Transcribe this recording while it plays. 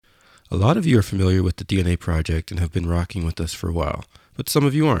A lot of you are familiar with the DNA Project and have been rocking with us for a while, but some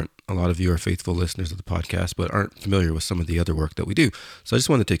of you aren't. A lot of you are faithful listeners of the podcast, but aren't familiar with some of the other work that we do. So I just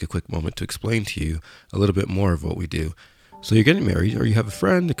want to take a quick moment to explain to you a little bit more of what we do. So you're getting married, or you have a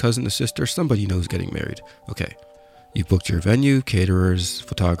friend, a cousin, a sister, somebody you know is getting married. Okay. You've booked your venue, caterers,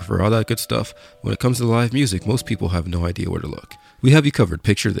 photographer, all that good stuff. When it comes to live music, most people have no idea where to look. We have you covered.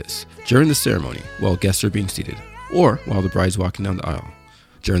 Picture this. During the ceremony, while guests are being seated, or while the bride's walking down the aisle.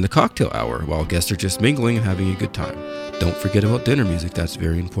 During the cocktail hour, while guests are just mingling and having a good time. Don't forget about dinner music. That's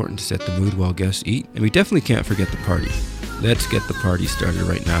very important to set the mood while guests eat. And we definitely can't forget the party. Let's get the party started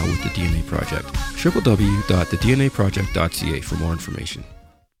right now with the DNA Project. www.thednaproject.ca for more information.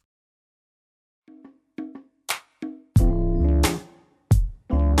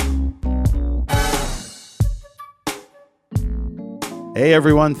 Hey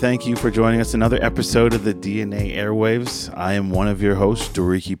everyone, thank you for joining us another episode of the DNA Airwaves. I am one of your hosts,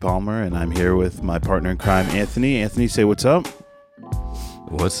 Doriki Palmer, and I'm here with my partner in crime, Anthony. Anthony, say what's up.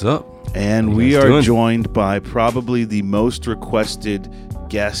 What's up? And we are joined by probably the most requested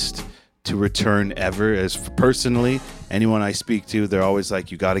guest to return ever. As personally, anyone I speak to, they're always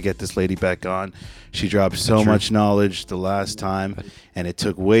like, you got to get this lady back on. She dropped so much knowledge the last time, and it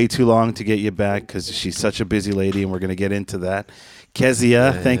took way too long to get you back because she's such a busy lady, and we're going to get into that.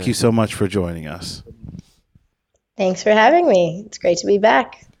 Keziah, thank you so much for joining us. Thanks for having me. It's great to be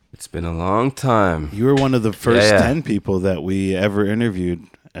back. It's been a long time. You were one of the first 10 people that we ever interviewed.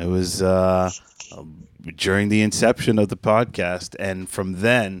 It was during the inception of the podcast, and from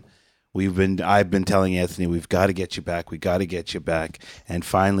then I've been telling Anthony, we've got to get you back. We got to get you back, and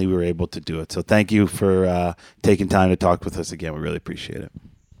finally we were able to do it. So thank you for taking time to talk with us again. We really appreciate it.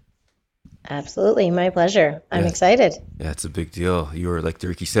 Absolutely. My pleasure. I'm excited. Yeah, it's a big deal. You were, like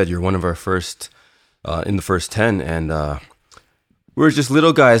Ricky said, you're one of our first, in the first 10, and we were just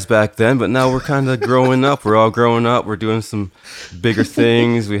little guys back then, but now we're kind of growing up. We're all growing up. We're doing some bigger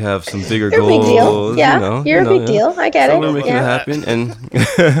things. We have some bigger goals. Big deal. Yeah, you're a big deal. I get it. We're making it happen. And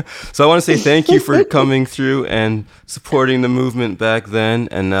so I want to say thank you for coming through and supporting the movement back then,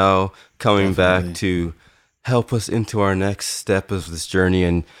 and now coming back to help us into our next step of this journey.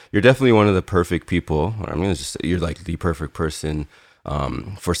 And you're definitely one of the perfect people. I'm going to just say you're like the perfect person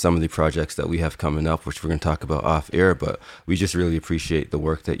for some of the projects that we have coming up, which we're going to talk about off air. But we just really appreciate the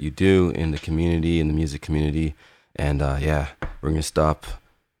work that you do in the community, in the music community. And we're going to stop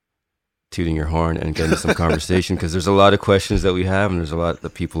tooting your horn and get into some conversation, because there's a lot of questions that we have, and there's a lot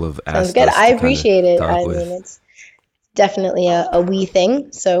that people have asked. Sounds good. Us I appreciate it. I mean, it's definitely a we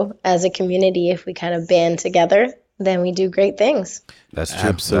thing. So as a community, if we kind of band together, then we do great things. That's true.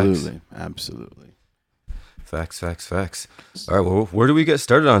 Absolutely. Facts. All right, well, where do we get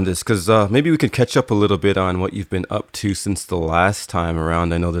started on this? Because maybe we could catch up a little bit on what you've been up to since the last time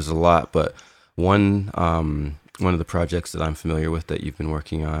around. I know there's a lot, but one of the projects that I'm familiar with that you've been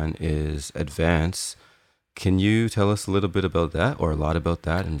working on is Advance. Can you tell us a little bit about that, or a lot about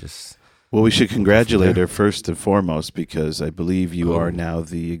that, and just... Well, we should congratulate her first and foremost, because I believe you are now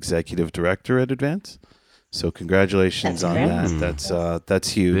the executive director at Advance. So congratulations on that.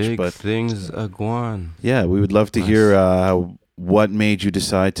 That's huge. Big things agwan. Yeah, we would love to hear what made you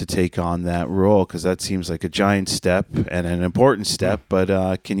decide to take on that role, because that seems like a giant step and an important step.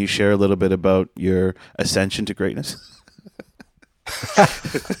 But can you share a little bit about your ascension to greatness?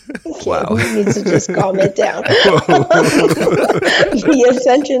 Wow. He needs to just calm it down. The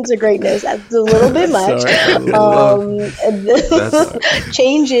ascension to greatness, that's a little bit much.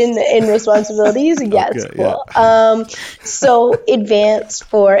 Change in responsibilities, yes, okay, cool. Yeah. So Advance,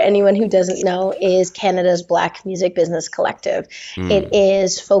 for anyone who doesn't know, is Canada's Black Music Business Collective. It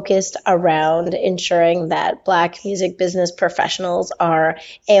is focused around ensuring that Black music business professionals are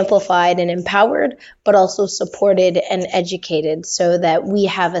amplified and empowered, but also supported and educated, so that we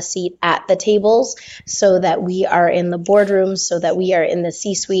have a seat at the tables, so that we are in the boardrooms, so that we are in the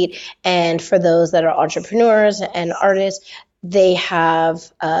C-suite. And for those that are entrepreneurs and artists, they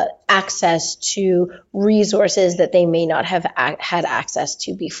have access to resources that they may not have had access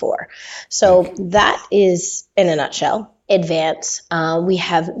to before. So that is, in a nutshell, Advance. We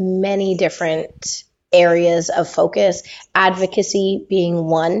have many different areas of focus, advocacy being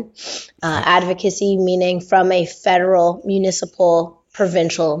one. Advocacy meaning from a federal, municipal,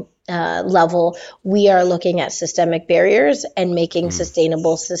 provincial level, we are looking at systemic barriers and making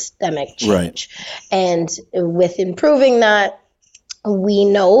sustainable systemic change. Right. And with improving that, we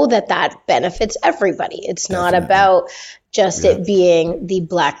know that benefits everybody. It's not about just it being the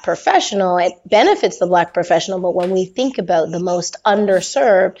Black professional. It benefits the Black professional, but when we think about the most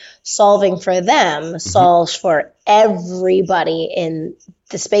underserved, solving for them solves for everybody in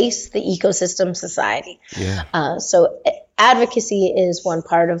the space, the ecosystem, society. Yeah. So advocacy is one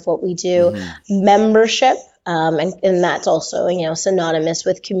part of what we do. Membership, and that's also, synonymous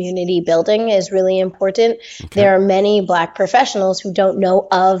with community building is really important. Okay. There are many Black professionals who don't know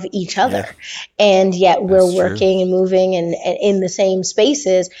of each other, and yet we're working and moving and in the same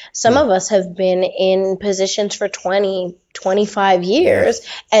spaces. Some of us have been in positions for 20, 25 years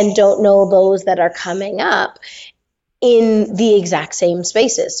and don't know those that are coming up in the exact same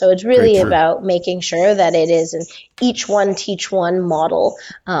spaces. So it's really about making sure that it is an each one teach one model,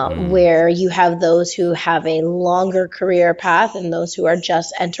 where you have those who have a longer career path and those who are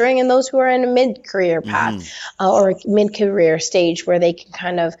just entering and those who are in a mid-career path or mid-career stage where they can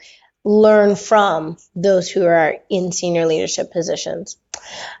kind of learn from those who are in senior leadership positions.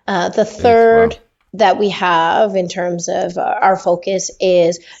 The third that we have in terms of our focus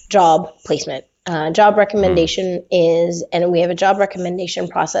is job placement. Job recommendation is, and we have a job recommendation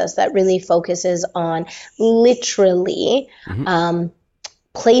process that really focuses on literally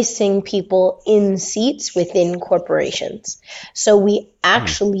placing people in seats within corporations. So we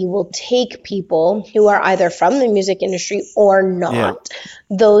actually will take people who are either from the music industry or not,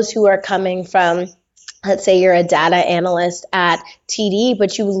 those who are coming from, let's say you're a data analyst at TD,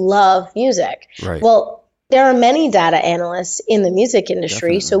 but you love music. Right. Well, there are many data analysts in the music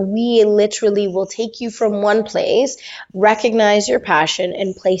industry, so we literally will take you from one place, recognize your passion,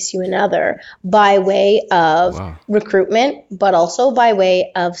 and place you in another by way of recruitment, but also by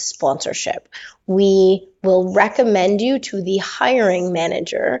way of sponsorship. We will recommend you to the hiring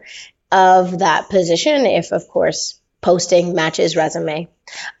manager of that position if, of course, posting matches resume.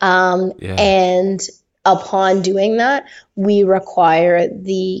 And upon doing that, we require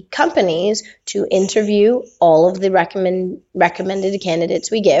the companies to interview all of the recommended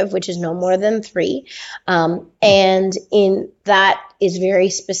candidates we give, which is no more than 3. And in that is very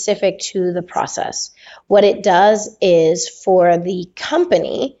specific to the process. What it does is for the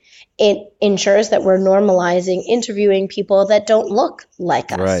company, it ensures that we're normalizing interviewing people that don't look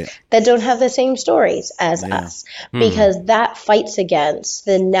like us, that don't have the same stories as us, because that fights against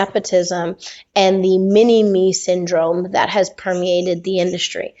the nepotism and the mini-me syndrome that has permeated the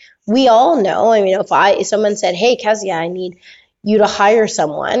industry. We all know, if someone said, hey, Keziah, I need you to hire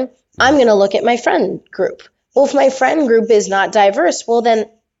someone, I'm going to look at my friend group. Well, if my friend group is not diverse, well,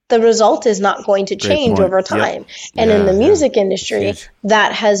 then the result is not going to change over time. And in the music industry,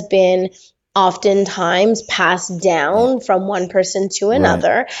 that has been oftentimes passed down from one person to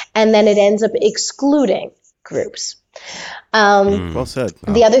another, and then it ends up excluding groups. Well said.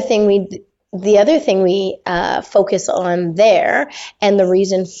 The other thing we focus on there, and the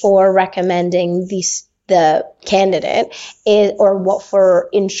reason for recommending the candidate is, or what for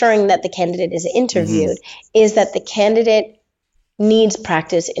ensuring that the candidate is interviewed, is that the candidate needs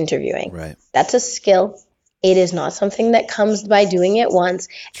practice interviewing. That's a skill. It is not something that comes by doing it once.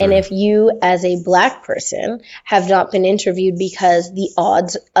 And if you, as a Black person, have not been interviewed because the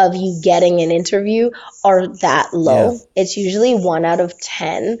odds of you getting an interview are that low, it's usually 1 out of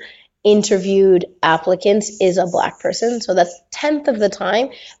 10 interviewed applicants is a Black person. So that's 10th of the time.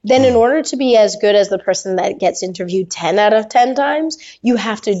 Then in order to be as good as the person that gets interviewed 10 out of 10 times, you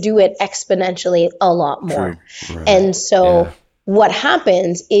have to do it exponentially a lot more. And so what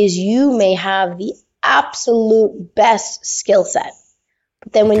happens is you may have the absolute best skill set,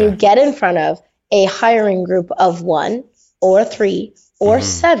 but then when you get in front of a hiring group of 1 or 3 or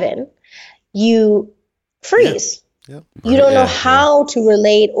 7, you freeze. You don't know how to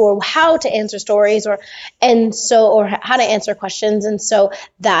relate or how to answer stories or how to answer questions. And so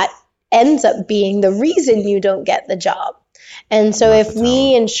that ends up being the reason you don't get the job. And so if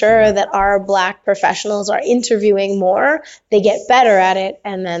we ensure that our Black professionals are interviewing more, they get better at it,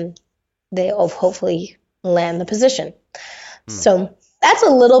 and then they'll hopefully land the position. So that's a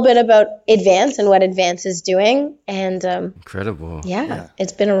little bit about Advance and what Advance is doing. And incredible.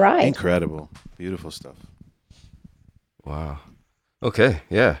 It's been a ride. Incredible. Beautiful stuff. Wow. Okay.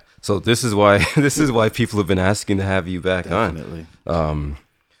 Yeah. So this is why people have been asking to have you back on.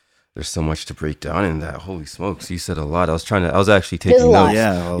 There's so much to break down in that. Holy smokes, you said a lot. I was actually taking notes.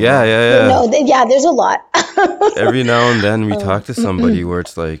 Yeah. There's a lot. Every now and then we talk to somebody where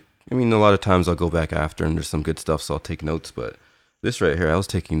it's like, a lot of times I'll go back after and there's some good stuff, so I'll take notes. But this right here, I was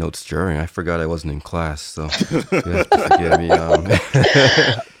taking notes during. I forgot I wasn't in class, so you have to forgive me.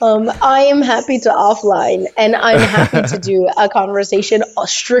 I am happy to offline, and I'm happy to do a conversation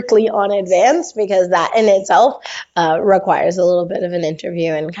strictly on Advance, because that in itself requires a little bit of an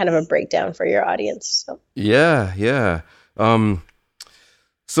interview and kind of a breakdown for your audience. So. Yeah.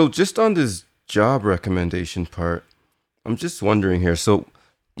 So just on this job recommendation part, I'm just wondering here. So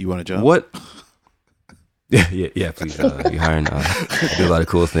You want a job? What? Yeah, please. You hiring? I do a lot of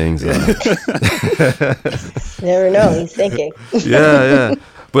cool things. Never know. He's thinking. Yeah.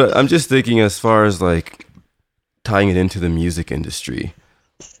 But I'm just thinking as far as like tying it into the music industry.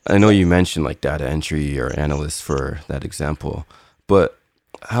 I know you mentioned like data entry or analysts for that example, but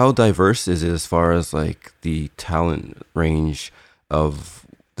how diverse is it as far as like the talent range of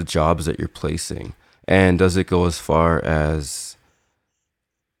the jobs that you're placing? And does it go as far as,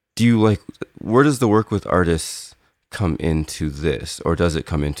 where does the work with artists come into this, or does it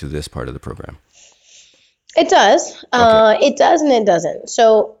come into this part of the program? It does. Okay. It does and it doesn't.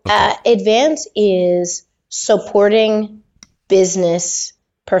 So Advance is supporting business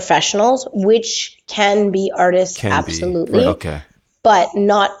professionals, which can be artists, absolutely. Right. Okay. But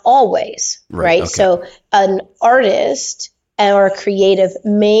not always, right? Okay. So an artist or a creative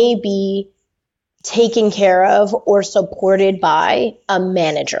may be taken care of or supported by a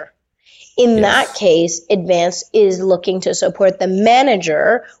manager. In that case, Advance is looking to support the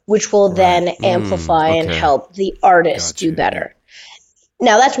manager, which will then amplify and help the artist do better.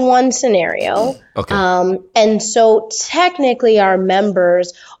 Now, that's one scenario. Okay. And so technically our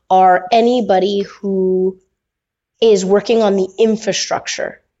members are anybody who is working on the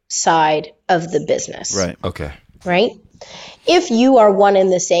infrastructure side of the business. Right. Okay. Right? If you are one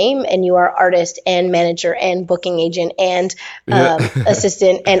and the same and you are artist and manager and booking agent and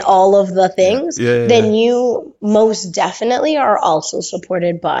assistant and all of the things, then you most definitely are also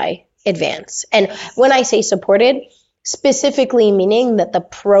supported by Advance. And when I say supported, specifically meaning that the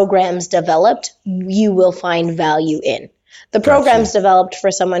programs developed, you will find value in. The programs developed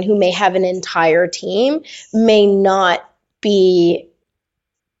for someone who may have an entire team may not be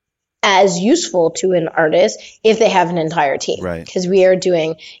as useful to an artist if they have an entire team. Right. Because we are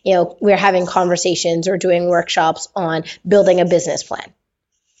doing, we're having conversations or doing workshops on building a business plan.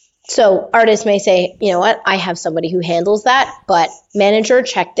 So artists may say, you know what, I have somebody who handles that, but manager,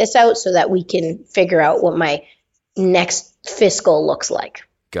 check this out so that we can figure out what my next fiscal looks like.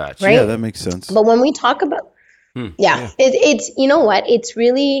 Gotcha. Right? Yeah, that makes sense. But when we talk about, it's, you know what, it's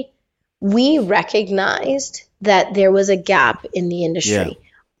really, we recognized that there was a gap in the industry. Yeah.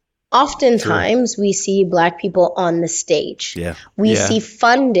 Oftentimes we see Black people on the stage. Yeah. We see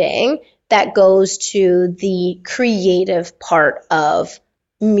funding that goes to the creative part of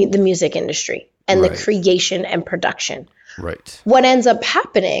the music industry and the creation and production. Right. What ends up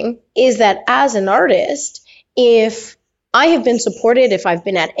happening is that as an artist, if I have been supported, if I've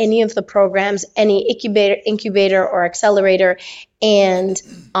been at any of the programs, any incubator or accelerator, and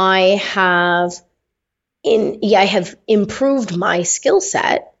I have improved my skill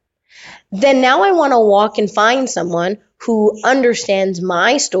set, then now I want to walk and find someone who understands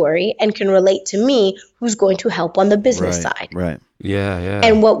my story and can relate to me, who's going to help on the business side. Right. Yeah.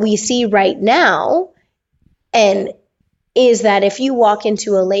 And what we see right now is that if you walk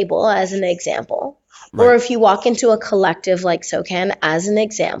into a label as an example, or if you walk into a collective like SoCan as an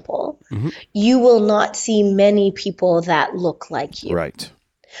example, you will not see many people that look like you. Right.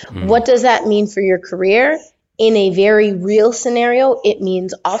 What does that mean for your career? In a very real scenario, it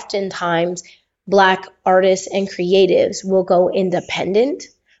means oftentimes Black artists and creatives will go independent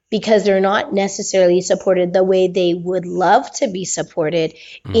because they're not necessarily supported the way they would love to be supported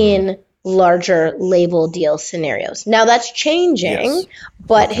in larger label deal scenarios. Now that's changing,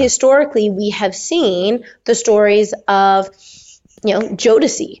 but historically we have seen the stories of,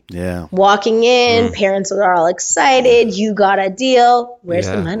 Jodeci. Yeah. Walking in, parents are all excited, you got a deal, where's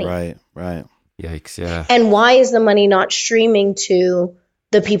the money? Right. Yikes, yeah. And why is the money not streaming to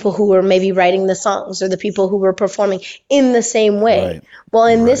the people who were maybe writing the songs or the people who were performing in the same way? Right. Well,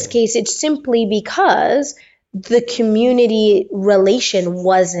 in this case, it's simply because the community relation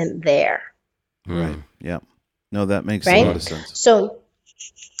wasn't there. Right. Yeah. No, that makes a lot of sense. So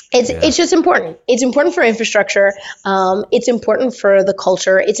it's just important. It's important for infrastructure. It's important for the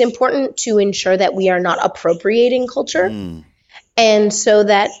culture. It's important to ensure that we are not appropriating culture. And so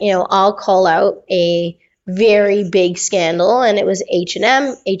that, I'll call out a very big scandal, and it was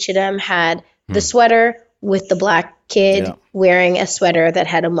H&M. H&M had the sweater with the Black kid wearing a sweater that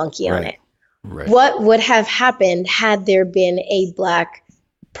had a monkey on it. Right. What would have happened had there been a Black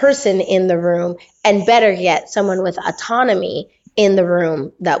person in the room, and better yet, someone with autonomy in the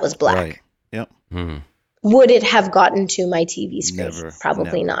room that was Black? Right. Yep. Would it have gotten to my TV screen? Never.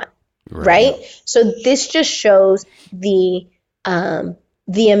 Probably not. Right? So this just shows the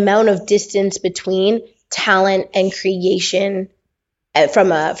amount of distance between talent and creation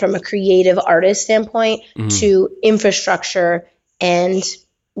from a creative artist standpoint to infrastructure and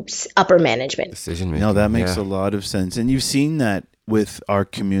upper management. Decision making. No, that makes a lot of sense. And you've seen that with our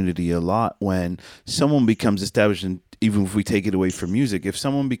community a lot when someone becomes established, and even if we take it away from music, if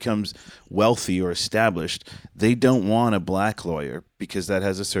someone becomes wealthy or established, they don't want a black lawyer because that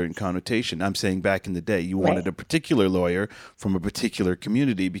has a certain connotation. I'm saying back in the day, you wanted a particular lawyer from a particular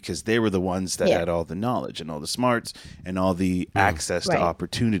community because they were the ones that had all the knowledge and all the smarts and all the access to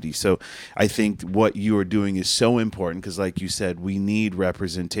opportunity. So I think what you are doing is so important because, like you said, we need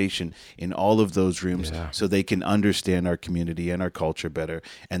representation in all of those rooms so they can understand our community and our culture better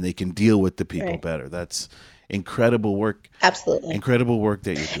and they can deal with the people better. That's incredible work. Absolutely. Incredible work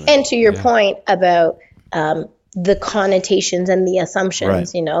that you're doing. And to your point about the connotations and the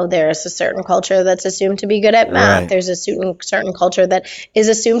assumptions, you know, there's a certain culture that's assumed to be good at math. There's a certain culture that is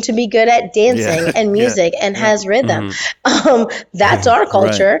assumed to be good at dancing and music and has rhythm. That's our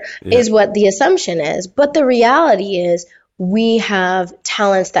culture is what the assumption is. But the reality is we have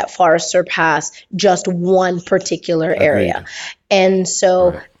talents that far surpass just one particular area. And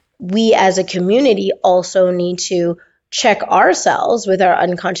so we as a community also need to check ourselves with our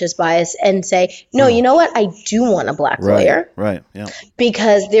unconscious bias and say, no, you know what? I do want a black lawyer. Right. Yeah.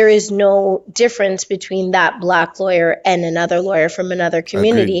 Because there is no difference between that black lawyer and another lawyer from another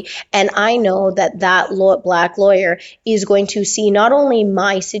community. Agreed. And I know that black lawyer is going to see not only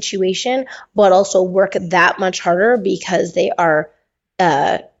my situation, but also work that much harder because they are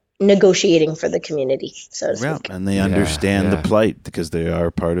negotiating for the community, so to speak. And they understand the plight because they are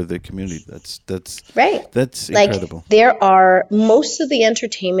part of the community. That's right. That's incredible. Like there are most of the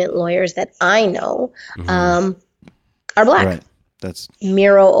entertainment lawyers that I know are black. Right. That's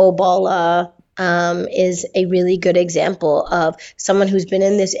Miro Obala is a really good example of someone who's been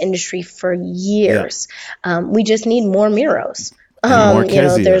in this industry for years. We just need more Miros. You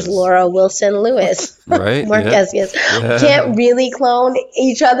know, there's Laura Wilson Lewis. Right. More Keziahs. Can't really clone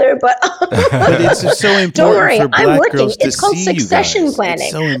each other, but it's so important. Don't worry, for black I'm working. girls to It's called see succession you guys. planning.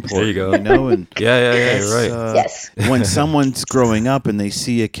 It's so important. There you go. You know, and You're right. Yes. When someone's growing up and they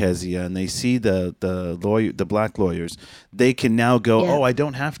see a Keziah and they see the black lawyers, they can now go, oh, I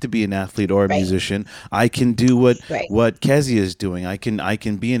don't have to be an athlete or a musician. I can do what Keziah is doing. I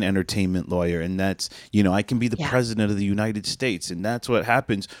can be an entertainment lawyer, and that's, you know, I can be the president of the United States, and that's what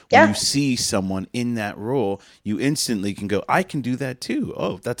happens when you see someone in that role. You instantly can go, I can do that too.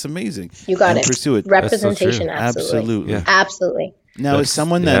 Oh, that's amazing. You got it. Pursue it. Representation, so absolutely. Yeah. Absolutely. Now, as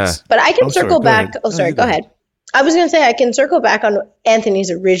someone that's But I can circle back. Ahead. Oh, sorry. Go ahead. I was going to say I can circle back on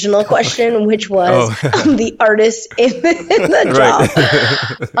Anthony's original question, which was the artist in the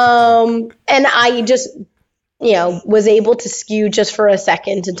job. And I just, you know, was able to skew just for a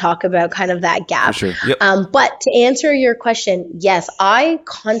second to talk about kind of that gap. For sure. But to answer your question, yes, I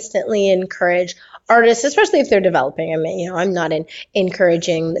constantly encourage artists, especially if they're developing. I mean, you know, I'm not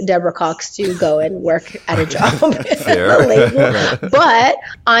encouraging Deborah Cox to go and work at a job at a label, but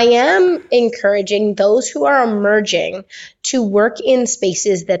I am encouraging those who are emerging to work in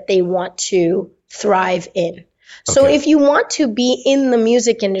spaces that they want to thrive in. So if you want to be in the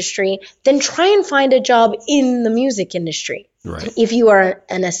music industry, then try and find a job in the music industry. Right. If you are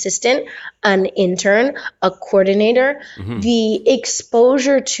an assistant, an intern, a coordinator, the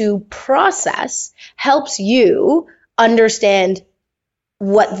exposure to process helps you understand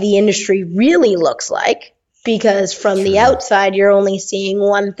what the industry really looks like, because from the outside, you're only seeing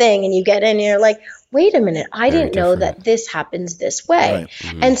one thing, and you get in and you're like, wait a minute, I didn't know that this happens this way.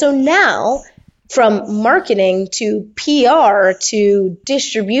 Right. And so now, from marketing to PR to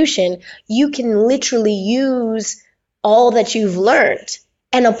distribution, you can literally use all that you've learned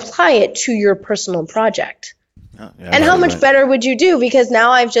and apply it to your personal project. And how much better would you do? Because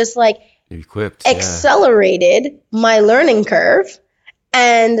now I've just accelerated my learning curve,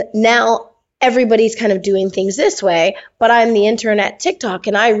 and now everybody's kind of doing things this way, but I'm the intern at TikTok,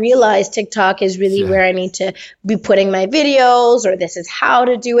 and I realize TikTok is really where I need to be putting my videos, or this is how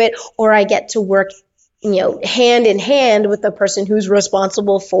to do it, or I get to work, you know, hand in hand with the person who's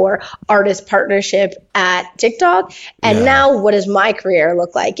responsible for artist partnership at TikTok. And now what does my career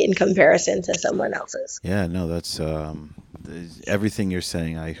look like in comparison to someone else's? Yeah, no, that's everything you're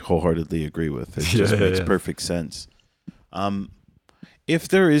saying I wholeheartedly agree with. It just makes perfect sense. If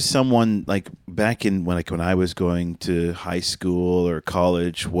there is someone like back in when I was going to high school or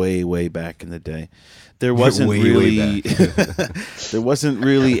college way back in the day, there wasn't really there wasn't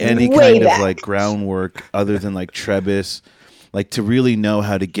really any kind of like groundwork other than like Trebas, like to really know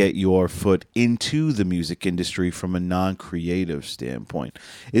how to get your foot into the music industry from a non-creative standpoint.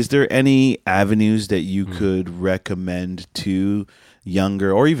 Is there any avenues that you could recommend to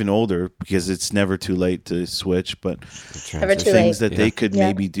younger or even older, because it's never too late to switch, but Never too things late. that they could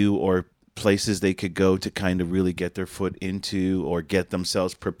maybe do or places they could go to kind of really get their foot into or get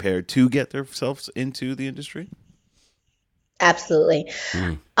themselves prepared to get themselves into the industry? Absolutely.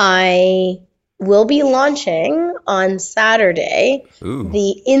 I will be launching on Saturday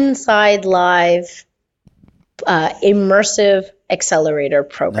the Inside Live Immersive Accelerator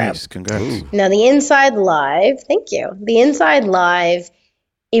Program. Nice, congrats. Now, the Inside Live, thank you. The Inside Live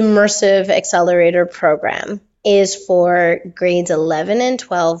Immersive Accelerator Program is for grades 11 and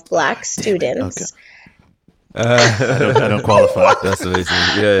 12 Black students. I don't qualify. That's amazing.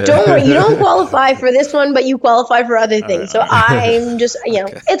 Yeah. Don't worry, you don't qualify for this one, but you qualify for other things. So I'm just,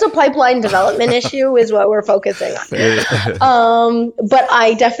 it's a pipeline development issue is what we're focusing on. But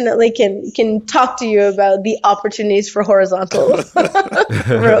I definitely can talk to you about the opportunities for horizontal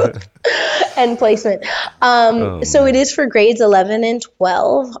growth and placement. So it is for grades 11 and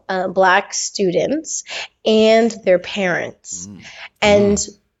 12 Black students and their parents. And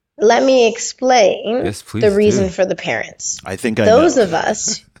let me explain the reason for the parents. I think I Those know. of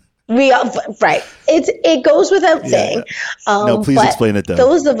us, right. It goes without saying. No, please explain it though.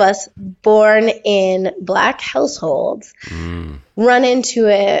 Those of us born in Black households run into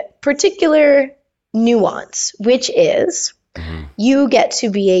a particular nuance, which is you get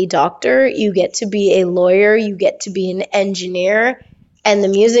to be a doctor, you get to be a lawyer, you get to be an engineer, and the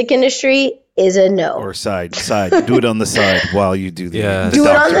music industry is a no. Or side. Do it on the side while you do the do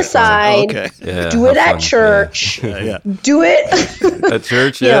it on the side. Okay. Yeah, do it at church. Yeah. Do it at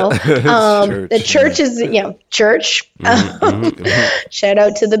church. The church is church. Shout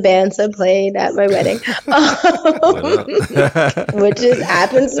out to the bands that played at my wedding, which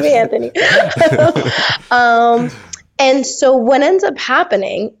happens to be Anthony. And so what ends up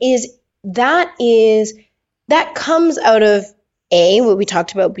happening is that comes out of what we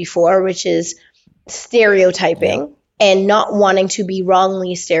talked about before, which is stereotyping and not wanting to be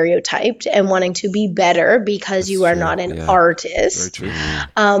wrongly stereotyped and wanting to be better because you are not an artist. Very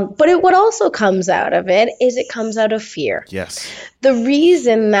true. But what also comes out of it is it comes out of fear. Yes. The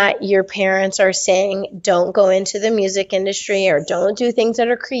reason that your parents are saying don't go into the music industry or don't do things that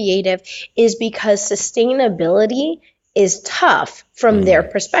are creative is because sustainability is tough from their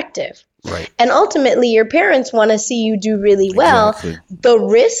perspective. Right. And ultimately, your parents want to see you do really well. Exactly. The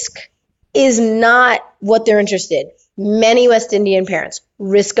risk is not what they're interested in. Many West Indian parents,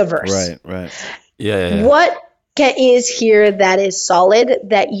 risk averse. Right. Yeah. What is here that is solid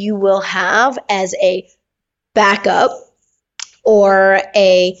that you will have as a backup or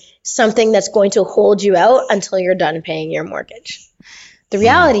something that's going to hold you out until you're done paying your mortgage? The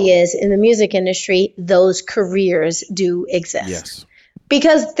reality is, in the music industry, those careers do exist. Yes.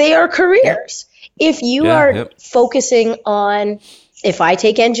 Because they are careers. If you are focusing on, if I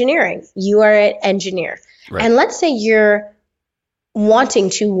take engineering, you are an engineer. Right. And let's say you're wanting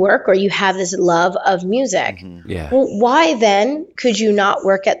to work or you have this love of music. Well, why then could you not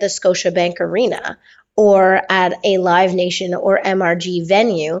work at the Scotiabank Arena or at a Live Nation or MRG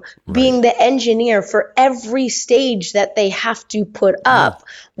venue, being the engineer for every stage that they have to put up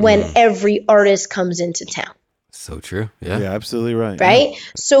when every artist comes into town? So true. Yeah. Yeah, absolutely right. Right? Yeah.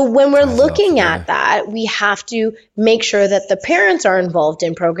 So when we're looking at that, we have to make sure that the parents are involved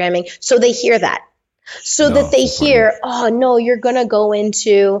in programming so they hear that. So that they hear, oh, no, you're going to go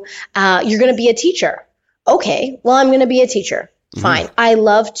into, you're going to be a teacher. Okay, well, I'm going to be a teacher. Fine. I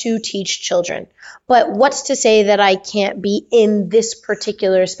love to teach children. But what's to say that I can't be in this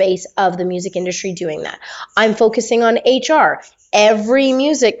particular space of the music industry doing that? I'm focusing on HR. Every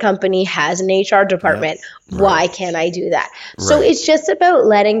music company has an HR department. Why can't I do that? So it's just about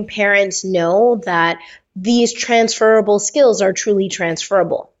letting parents know that these transferable skills are truly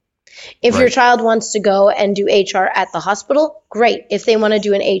transferable. If your child wants to go and do HR at the hospital, great. If they want to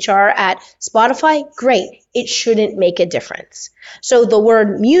do an HR at Spotify, great. It shouldn't make a difference. So the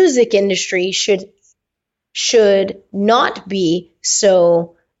word music industry should not be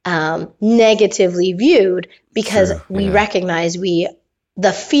so negatively viewed because we recognize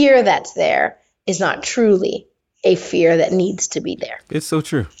the fear that's there is not truly a fear that needs to be there. It's so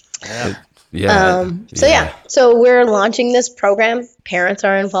true. So we're launching this program. Parents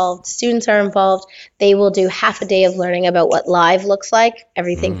are involved, students are involved. They will do half a day of learning about what live looks like,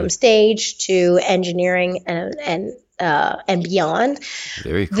 everything from stage to engineering and beyond.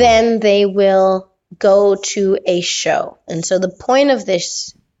 Very cool. Then they will go to a show. And so the point of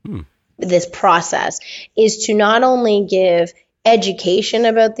this process is to not only give education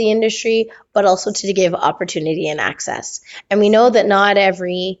about the industry, but also to give opportunity and access. And we know that not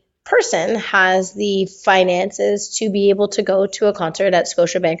every person has the finances to be able to go to a concert at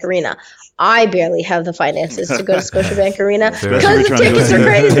Scotiabank Arena. I barely have the finances to go to Scotiabank Arena because the tickets are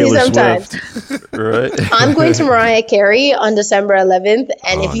crazy sometimes. Right. I'm going to Mariah Carey on December 11th,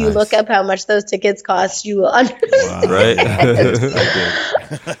 and if you look up how much those tickets cost, you will understand. Right.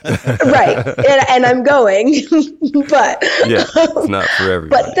 Right. And I'm going, but yeah, it's not for everybody.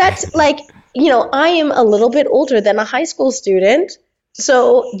 But that's like, I am a little bit older than a high school student.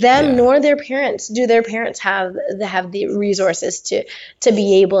 So them nor their parents have the resources to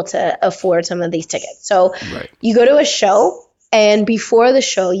be able to afford some of these tickets. So you go to a show, and before the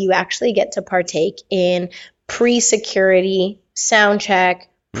show, you actually get to partake in pre-security, sound check,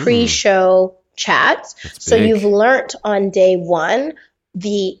 pre-show chats. So you've learnt on day one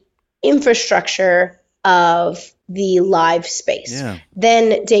the infrastructure of the live space. Yeah.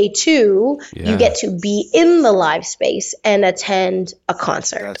 Then day two, you get to be in the live space and attend a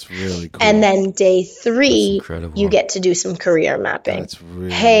concert. That's really cool. And then day three, you get to do some career mapping. That's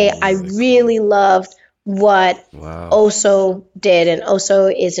really, I really loved what Oso did, and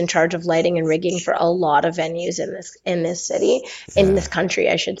Oso is in charge of lighting and rigging for a lot of venues in this city, in this country,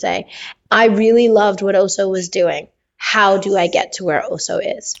 I should say. I really loved what Oso was doing. How do I get to where Oso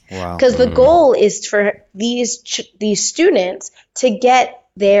is? Because the goal is for these students to get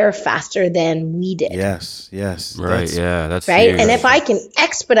there faster than we did. Yes. Right, that's right. huge. And if I can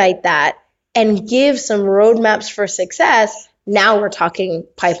expedite that and give some roadmaps for success, now we're talking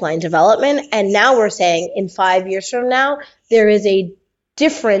pipeline development. And now we're saying in 5 years from now, there is a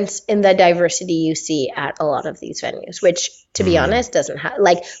difference in the diversity you see at a lot of these venues, which, to be honest, doesn't have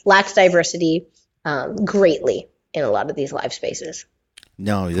lacks diversity greatly in a lot of these live spaces.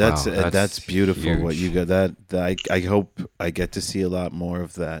 No, that's beautiful. Huge. What you got I hope I get to see a lot more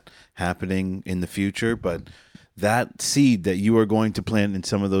of that happening in the future. But that seed that you are going to plant in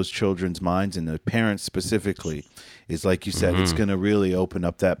some of those children's minds, and the parents specifically, is like you said, it's going to really open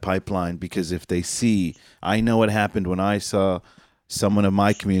up that pipeline. Because if they see, I know what happened when I saw someone in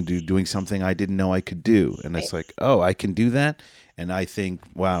my community doing something I didn't know I could do, and it's like, oh, I can do that. And I think,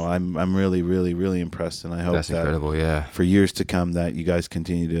 wow, I'm really, really, really impressed, and I hope that's incredible. Yeah, for years to come that you guys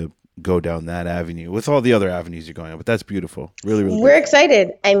continue to go down that avenue with all the other avenues you're going on. But that's beautiful, really, really. We're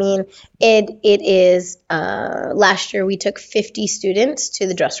excited. I mean, it is. Last year we took 50 students to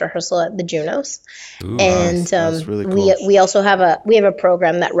the dress rehearsal at the Junos, and that's really cool. we also have a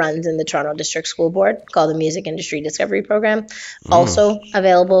program that runs in the Toronto District School Board called the Music Industry Discovery Program, also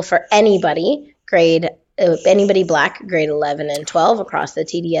available for anybody Black, grade 11 and 12 across the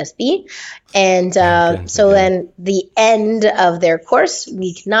TDSB. And then the end of their course,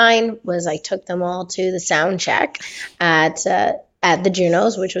 week 9, was I took them all to the sound check at the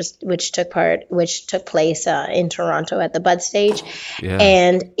Junos, which took place in Toronto at the Bud Stage. Yeah.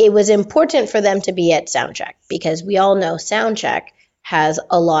 And it was important for them to be at sound check because we all know sound check has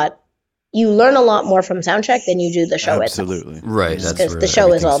a lot. You learn a lot more from soundcheck than you do the show itself. Absolutely. Right. Because the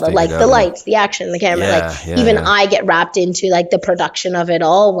show is all the lights, the action, the camera. I get wrapped into the production of it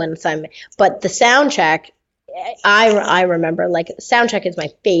all but the soundcheck, I remember soundcheck is my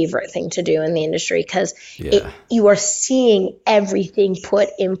favorite thing to do in the industry because you are seeing everything put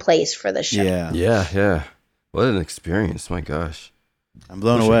in place for the show. Yeah. What an experience. My gosh. I'm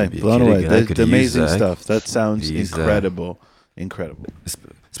blown away. The amazing stuff. That sounds incredible. Incredible.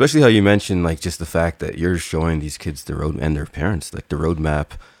 Especially how you mentioned just the fact that you're showing these kids the road and their parents the roadmap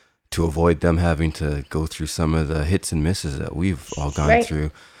to avoid them having to go through some of the hits and misses that we've all gone through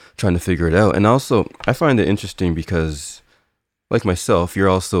trying to figure it out. And also I find it interesting because like myself, you're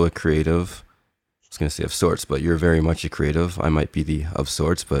also a creative. I was going to say of sorts, but you're very much a creative. I might be the of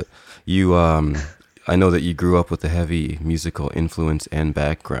sorts, but you I know that you grew up with a heavy musical influence and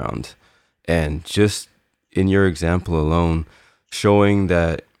background. And just in your example alone, showing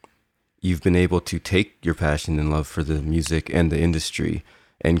that you've been able to take your passion and love for the music and the industry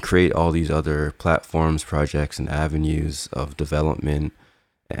and create all these other platforms, projects, and avenues of development,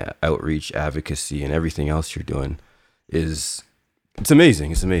 outreach, advocacy, and everything else you're doing it's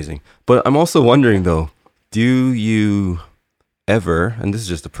amazing. It's amazing. But I'm also wondering though, do you ever, and this is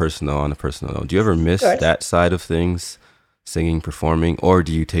just on a personal note, do you ever miss that side of things? Singing, performing, or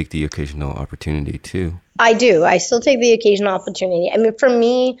do you take the occasional opportunity too? I do. I still take the occasional opportunity. I mean, for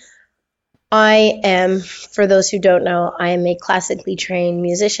me, I am, for those who don't know, I am a classically trained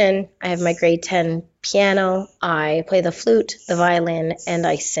musician. I have my grade 10 piano. I play the flute, the violin, and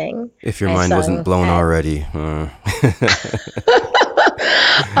I sing. If your mind wasn't blown already.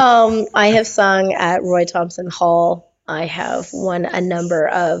 I have sung at Roy Thompson Hall I have won a number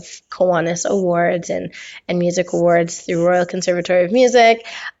of Kiwanis Awards and music awards through Royal Conservatory of Music.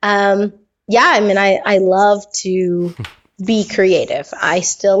 Yeah, I mean, I love to be creative. I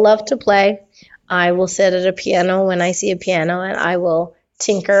still love to play. I will sit at a piano when I see a piano, and I will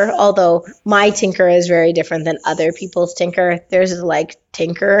tinker, although my tinker is very different than other people's tinker. Theirs is like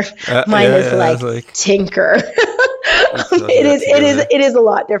tinker. Mine is like tinker. It is a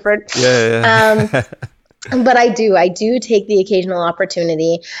lot different. But I do take the occasional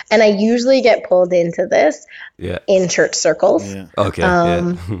opportunity, and I usually get pulled into this in church circles.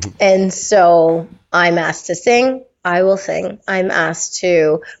 And so I'm asked to sing, I will sing. I'm asked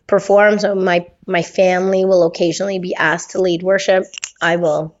to perform. So my family will occasionally be asked to lead worship. I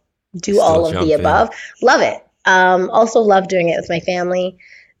will do all of the above. Love it. Also love doing it with my family.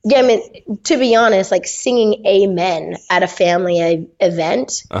 Yeah, I mean, to be honest, like singing amen at a family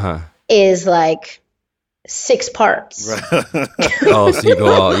event is like 6 parts. Oh, so you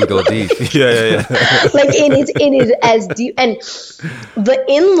go deep. Yeah. Like it is as deep. And the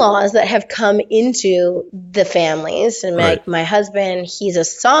in-laws that have come into the families, and my husband, he's a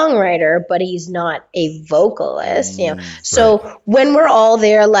songwriter, but he's not a vocalist, you know. So when we're all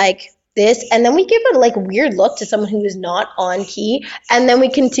there like this, and then we give a like weird look to someone who is not on key, and then we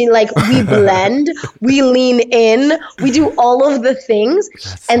continue, like we blend, we lean in, we do all of the things.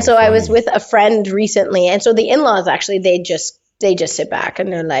 And so I was with a friend recently, and so the in-laws actually they just sit back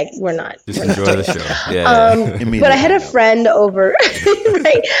and they're like, we're not enjoy the show. But I had a friend over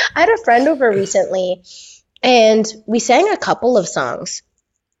right, I had a friend over recently, and we sang a couple of songs,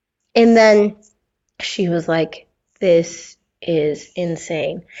 and then she was like, this is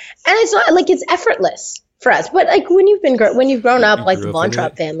insane. And it's not like it's effortless for us, but like when you've grown up like the Von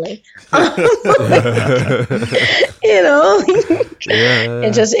Trapp family, you know,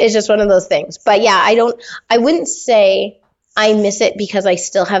 it's just one of those things. But yeah, I wouldn't say I miss it because I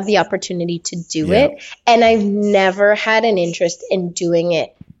still have the opportunity to do it, and I've never had an interest in doing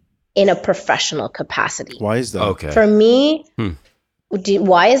it in a professional capacity. Why is that? Okay. For me,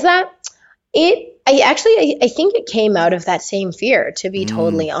 why is that? I think it came out of that same fear, to be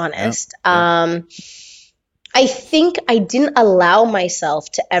totally honest. I think I didn't allow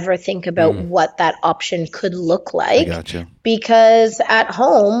myself to ever think about what that option could look like. Because at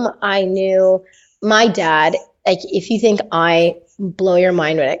home, I knew my dad, like if you think I blow your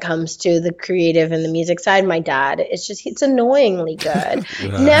mind when it comes to the creative and the music side, my dad, it's annoyingly good.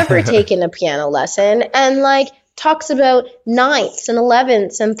 Never taken a piano lesson, and like talks about 9ths and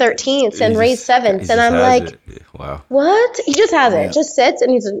 11ths and 13ths and raised 7ths, and I'm like, wow, what? He just has it. Just sits,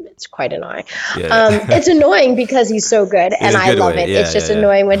 and it's quite annoying. It's annoying because he's so good, and I love it. It's just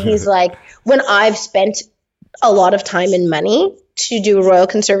annoying when he's like, when I've spent a lot of time and money to do Royal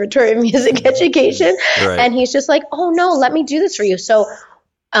Conservatory of Music education, and he's just like, oh no, let me do this for you. So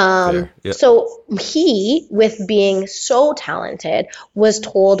so he, with being so talented, was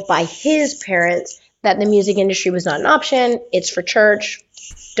told by his parents that the music industry was not an option. It's for church.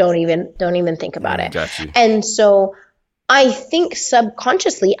 Don't even think about it. And so I think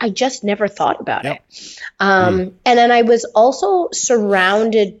subconsciously, I just never thought about it. And then I was also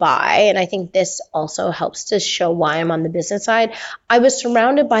surrounded by, and I think this also helps to show why I'm on the business side, I was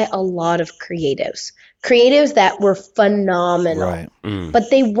surrounded by a lot of creatives that were phenomenal,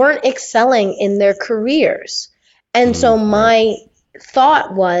 but they weren't excelling in their careers. And so my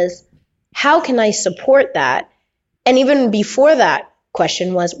thought was, how can I support that? And even before that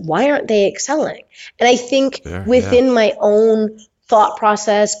question was, why aren't they excelling? And I think within my own thought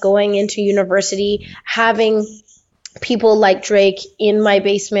process going into university, having people like Drake in my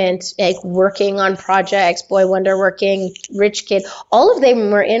basement, like working on projects, Boy Wonder working, Rich Kid, all of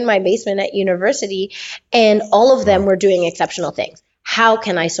them were in my basement at university, and all of them were doing exceptional things. How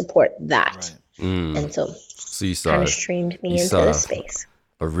can I support that? And so you kind of streamed me into this space.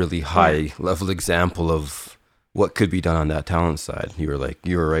 A really high level example of what could be done on that talent side. You were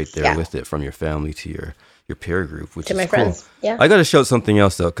right there with it, from your family to your peer group, which is my friends. Cool. I got to shout something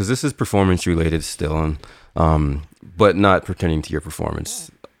else though, because this is performance related still, and but not pertaining to your performance.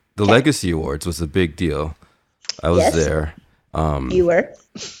 The Legacy Awards was a big deal. I was there. You were.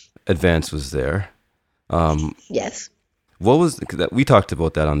 Advance was there. Yes. What was that? We talked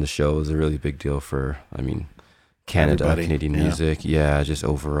about that on the show. It was a really big deal for, Canada, everybody. Canadian music, just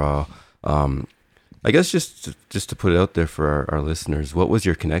overall. I guess just to put it out there for our listeners, what was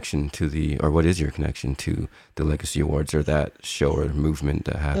your connection to what is your connection to the Legacy Awards, or that show or movement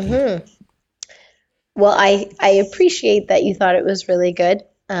that happened? Well, I appreciate that you thought it was really good.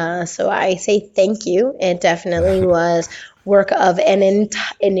 So I say thank you. It definitely was work of an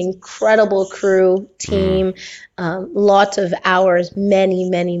incredible crew team, lots of hours,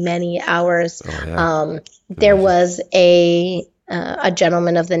 many hours. Oh, yeah. There was a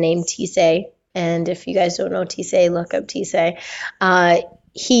gentleman of the name Keziah, and if you guys don't know Keziah, look up Keziah.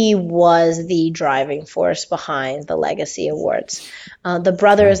 He was the driving force behind the Legacy Awards. The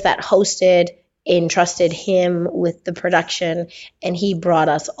brothers that hosted entrusted him with the production, and he brought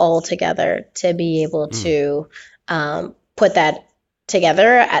us all together to be able to put that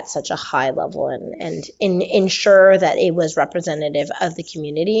together at such a high level and ensure that it was representative of the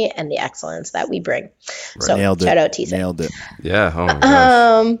community and the excellence that we bring. Right. So shout out Keziah. Nailed it. Yeah. Oh my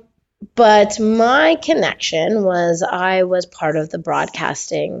gosh. But my connection was I was part of the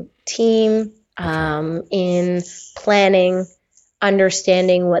broadcasting team in planning,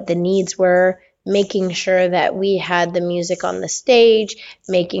 understanding what the needs were, making sure that we had the music on the stage,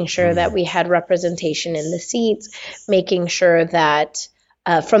 making sure that we had representation in the seats, making sure that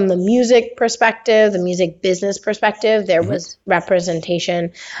from the music perspective, the music business perspective, there was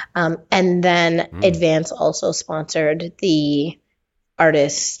representation. And then Advance also sponsored the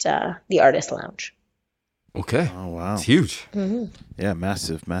artist lounge. Okay. Oh, wow. It's huge. Yeah,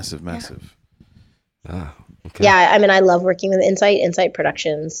 massive. Ah, okay. Yeah, I mean, I love working with Insight. Insight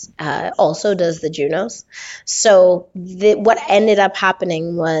Productions also does the Junos. So what ended up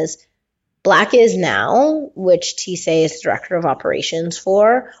happening was Black Is Now, which Keziah is director of operations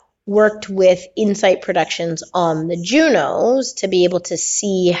for, worked with Insight Productions on the Junos to be able to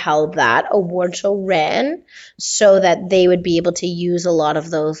see how that award show ran so that they would be able to use a lot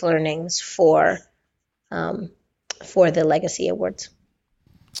of those learnings for the Legacy Awards.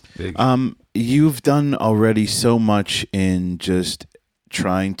 Big. You've done already so much in just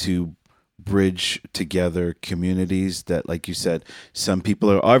trying to bridge together communities that, like you said,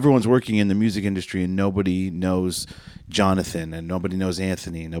 everyone's working in the music industry and nobody knows Jonathan and nobody knows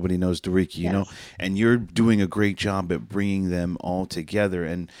Anthony, nobody knows Dariki, you know, and you're doing a great job at bringing them all together.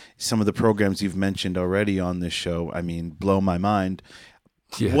 And some of the programs you've mentioned already on this show, I mean, blow my mind.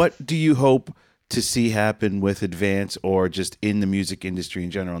 Yeah. What do you hope to see happen with Advance or just in the music industry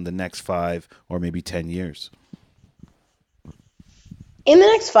in general in the next 5 or maybe 10 years? In the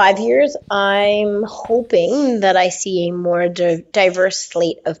next 5 years, I'm hoping that I see a more diverse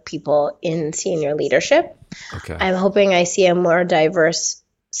slate of people in senior leadership. Okay. I'm hoping I see a more diverse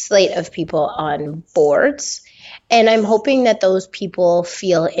slate of people on boards. And I'm hoping that those people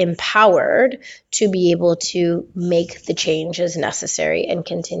feel empowered to be able to make the changes necessary and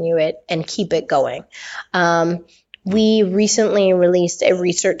continue it and keep it going. We recently released a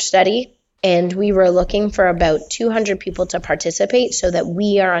research study, and we were looking for about 200 people to participate so that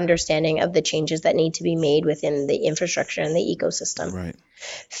we are understanding of the changes that need to be made within the infrastructure and the ecosystem. Right.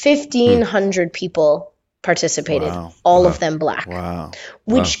 1,500 people participated, all of them Black,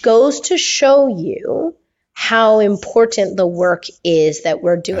 which goes to show you how important the work is that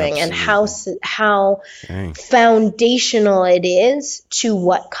we're doing. Absolutely. And how foundational it is to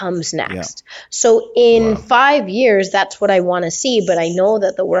what comes next. Yeah. So in 5 years, that's what I want to see, but I know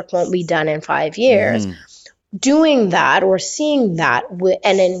that the work won't be done in 5 years. Doing that or seeing that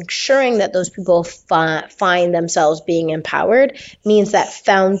and ensuring that those people find themselves being empowered means that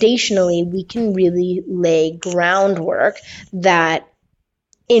foundationally we can really lay groundwork that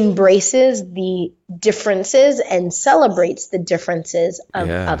embraces the differences and celebrates the differences of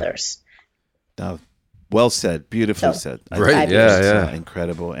others. Well said. Beautifully said. Right. Yeah.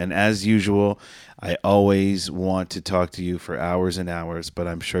 Incredible. And as usual, I always want to talk to you for hours and hours, but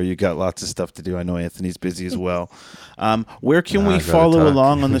I'm sure you got lots of stuff to do. I know Anthony's busy as well. Where can we follow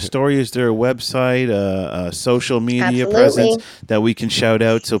along on the story? Is there a website, a social media presence that we can shout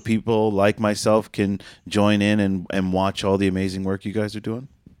out so people like myself can join in and watch all the amazing work you guys are doing?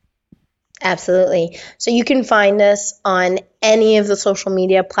 Absolutely. So you can find us on any of the social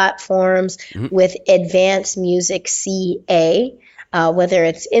media platforms with Advanced Music CA, whether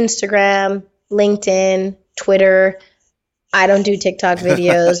it's Instagram, LinkedIn, Twitter. I don't do TikTok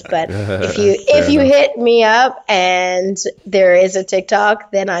videos, but if you hit me up and there is a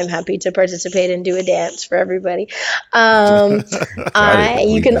TikTok, then I'm happy to participate and do a dance for everybody. You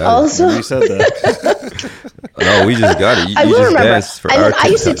can also. You said that. No, we just got it. You just danced for our TikTok. I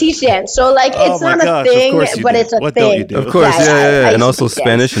used to teach dance, so it's not a thing, but it's a what thing. Don't you do? Of course, and also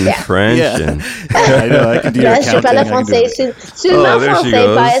Spanish and French. And I know, I can do your accounting. Je parle français, seulement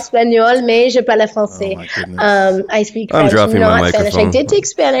français, pas espagnol, mais je parle français. I speak French, dropping not my Spanish. microphone. I did take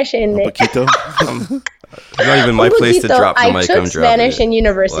Spanish in Not even my place to drop the mic. I took Spanish in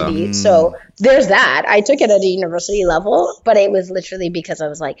university, Wow. so there's that. I took it at a university level, but it was literally because I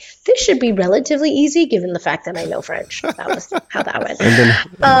was like, this should be relatively easy given the fact that I know French. That was how that went. And then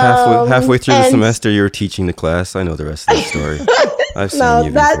halfway through the semester, you were teaching the class. I know the rest of the story. I've seen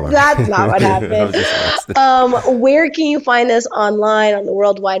you before. That's not what happened. Where can you find us online on the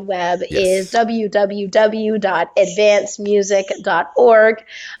World Wide Web is www.advancedmusic.org.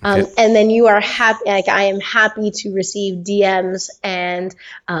 And then you are happy, like I am happy to receive DMs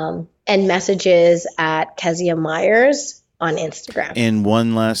and messages at Keziah Myers on Instagram. And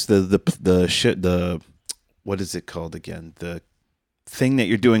one last, the what is it called again? The thing that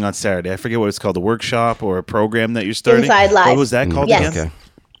you're doing on Saturday. I forget what it's called, a workshop or a program that you're starting. Inside Live. What was that called again? Okay.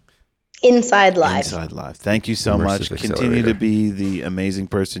 Inside Live. Inside Live. Thank you so much. Continue to be the amazing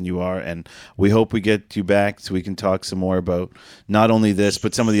person you are, and we hope we get you back so we can talk some more about not only this,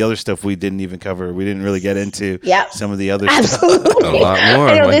 but some of the other stuff we didn't even cover. We didn't really get into some of the other stuff. A lot more.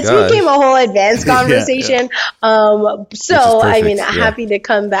 I know this became a whole advanced conversation. So I mean, happy to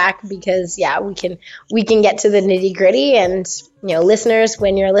come back because we can get to the nitty gritty. And listeners,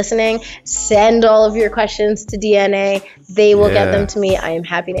 when you're listening, send all of your questions to DNA. They will get them to me. I am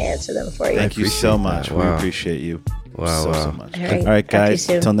happy to answer them for you. Thank you so much. Wow. We appreciate you so much. All right, guys.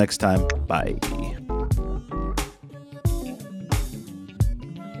 Until next time. Bye.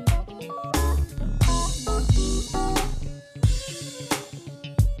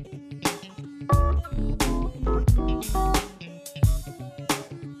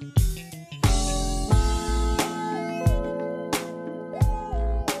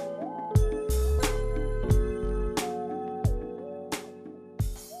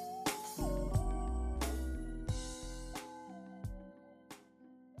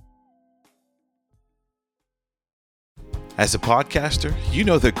 As a podcaster, you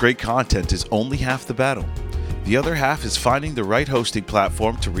know that great content is only half the battle. The other half is finding the right hosting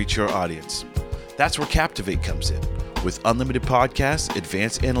platform to reach your audience. That's where Captivate comes in. With unlimited podcasts,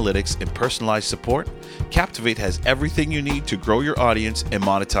 advanced analytics, and personalized support, Captivate has everything you need to grow your audience and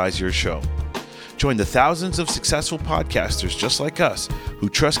monetize your show. Join the thousands of successful podcasters just like us who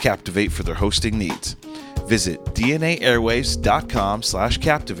trust Captivate for their hosting needs. Visit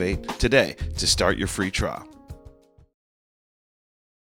dnaairwaves.com/captivate today to start your free trial.